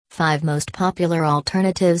5 Most popular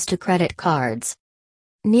alternatives to credit cards.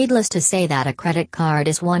 Needless to say that a credit card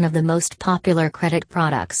is one of the most popular credit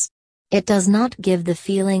products. It does not give the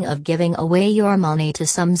feeling of giving away your money to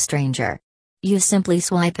some stranger. You simply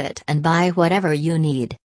swipe it and buy whatever you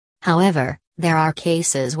need. However, there are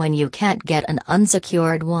cases when you can't get an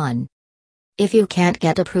unsecured one. If you can't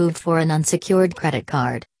get approved for an unsecured credit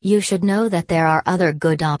card, you should know that there are other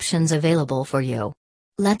good options available for you.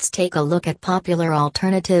 Let's take a look at popular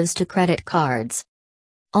alternatives to credit cards.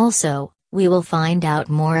 Also, we will find out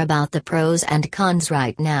more about the pros and cons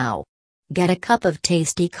right now. Get a cup of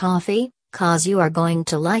tasty coffee, cause you are going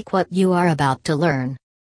to like what you are about to learn.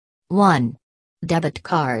 1. Debit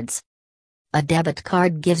cards. A debit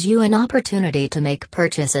card gives you an opportunity to make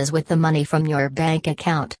purchases with the money from your bank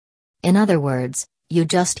account. In other words, you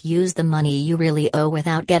just use the money you really owe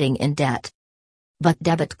without getting in debt. But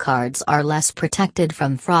debit cards are less protected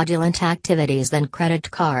from fraudulent activities than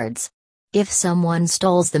credit cards. If someone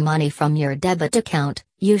steals the money from your debit account,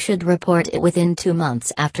 you should report it within 2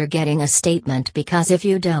 months after getting a statement, because if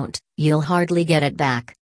you don't, you'll hardly get it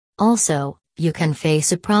back. Also, you can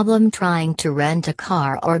face a problem trying to rent a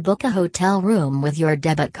car or book a hotel room with your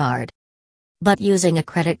debit card. But using a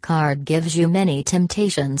credit card gives you many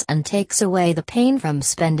temptations and takes away the pain from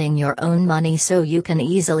spending your own money, so you can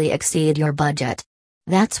easily exceed your budget.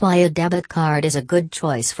 That's why a debit card is a good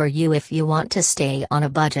choice for you if you want to stay on a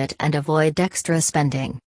budget and avoid extra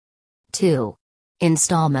spending. 2.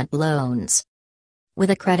 Installment loans. With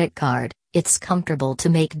a credit card, it's comfortable to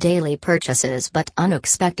make daily purchases, but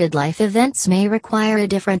unexpected life events may require a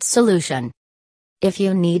different solution. If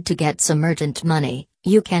you need to get some urgent money,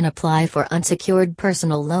 you can apply for unsecured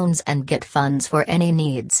personal loans and get funds for any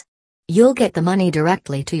needs. You'll get the money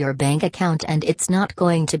directly to your bank account and it's not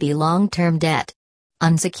going to be long-term debt.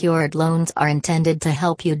 Unsecured loans are intended to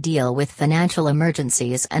help you deal with financial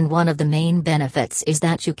emergencies, and one of the main benefits is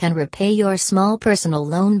that you can repay your small personal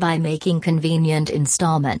loan by making convenient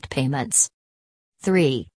installment payments.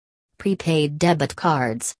 3. Prepaid debit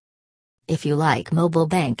cards. If you like mobile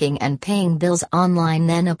banking and paying bills online,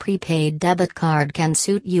 then a prepaid debit card can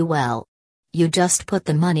suit you well. You just put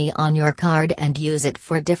the money on your card and use it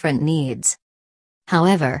for different needs.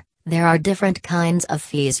 However, there are different kinds of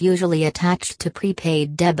fees usually attached to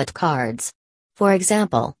prepaid debit cards. For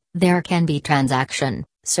example, there can be transaction,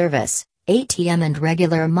 service, ATM and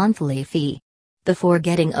regular monthly fee. Before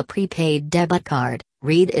getting a prepaid debit card,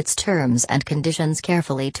 read its terms and conditions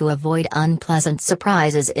carefully to avoid unpleasant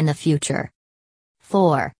surprises in the future.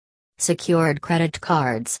 4. Secured credit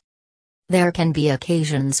cards. There can be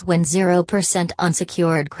occasions when 0%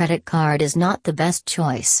 unsecured credit card is not the best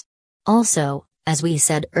choice. Also, as we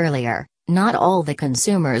said earlier, not all the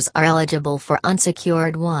consumers are eligible for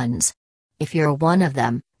unsecured ones. If you're one of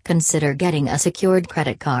them, consider getting a secured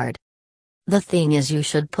credit card. The thing is, you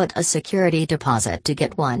should put a security deposit to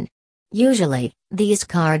get one. Usually, these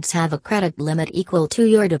cards have a credit limit equal to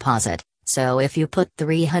your deposit, so if you put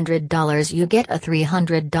 $300, you get a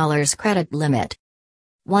 $300 credit limit.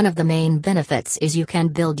 One of the main benefits is you can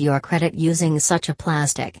build your credit using such a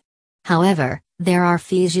plastic. However, there are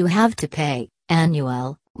fees you have to pay: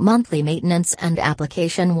 annual, monthly maintenance and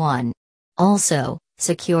application one. Also,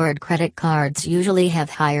 secured credit cards usually have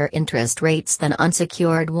higher interest rates than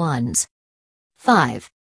unsecured ones. 5.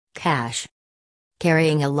 Cash.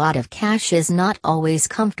 Carrying a lot of cash is not always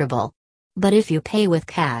comfortable. But if you pay with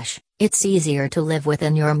cash, it's easier to live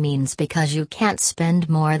within your means because you can't spend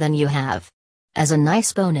more than you have. As a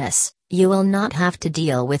nice bonus, you will not have to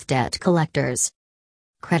deal with debt collectors.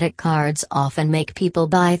 Credit cards often make people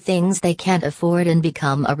buy things they can't afford and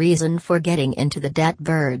become a reason for getting into the debt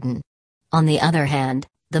burden. On the other hand,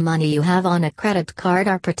 the money you have on a credit card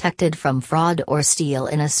are protected from fraud or steal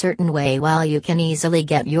in a certain way, while you can easily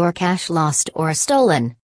get your cash lost or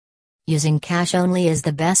stolen. Using cash only is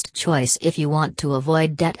the best choice if you want to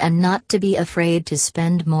avoid debt and not to be afraid to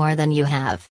spend more than you have.